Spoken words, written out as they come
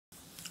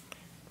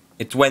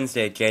It's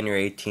Wednesday,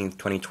 January 18th,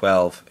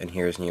 2012, and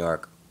here's New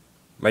York.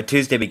 My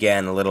Tuesday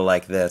began a little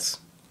like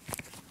this.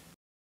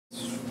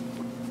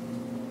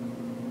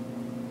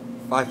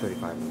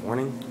 5:35 in the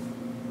morning.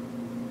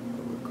 I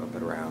woke up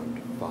at around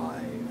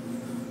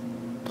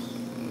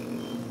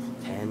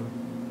 5:10.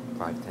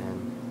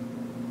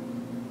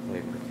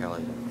 Waiting for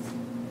Kelly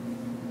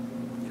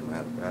to come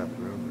out of the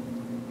bathroom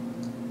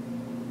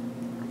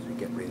as we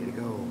get ready to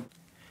go.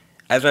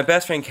 As my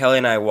best friend Kelly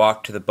and I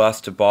walked to the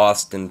bus to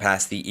Boston,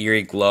 past the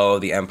eerie glow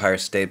of the Empire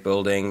State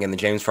Building and the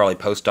James Farley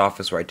Post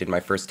Office where I did my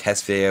first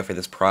test video for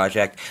this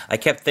project, I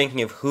kept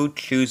thinking of who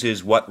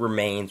chooses what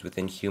remains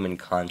within human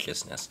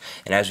consciousness.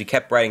 And as we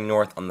kept riding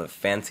north on the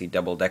fancy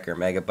double-decker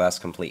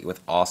megabus complete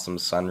with awesome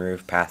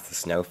sunroof past the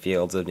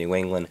snowfields of New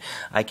England,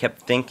 I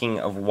kept thinking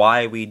of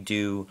why we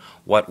do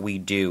what we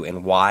do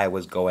and why I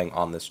was going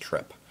on this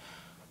trip.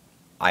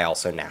 I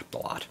also napped a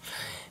lot.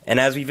 And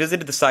as we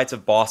visited the sites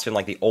of Boston,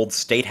 like the old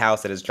State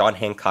House that is John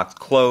Hancock's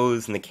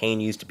clothes, and the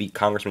cane used to beat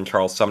Congressman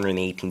Charles Sumner in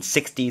the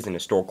 1860s, and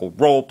historical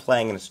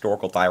role-playing and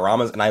historical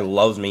dioramas, and I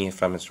loves me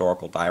some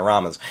historical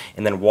dioramas,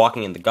 and then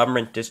walking in the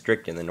government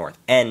district in the North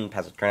End,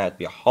 past what turned out to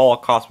be a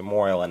Holocaust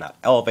memorial, and out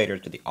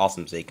elevators to the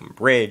awesome Zakim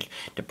Bridge,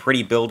 to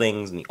pretty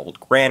buildings and the old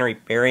granary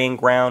burying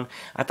ground,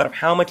 I thought of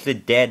how much the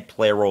dead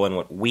play a role in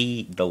what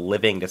we, the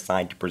living,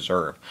 decide to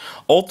preserve.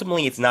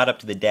 Ultimately, it's not up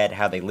to the dead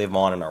how they live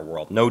on in our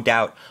world. No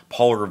doubt,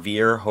 Paul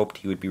Revere hoped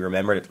he would be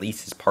remembered at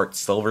least as part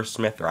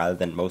silversmith rather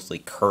than mostly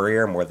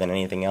courier more than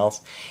anything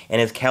else. And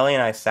as Kelly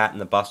and I sat in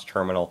the bus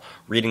terminal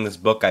reading this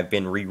book I've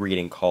been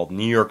rereading called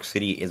New York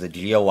City is a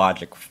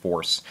Geologic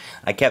Force,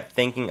 I kept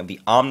thinking of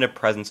the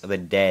omnipresence of the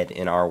dead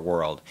in our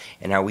world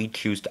and how we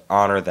choose to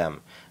honor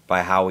them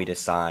by how we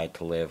decide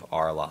to live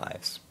our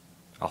lives.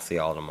 I'll see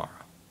y'all tomorrow.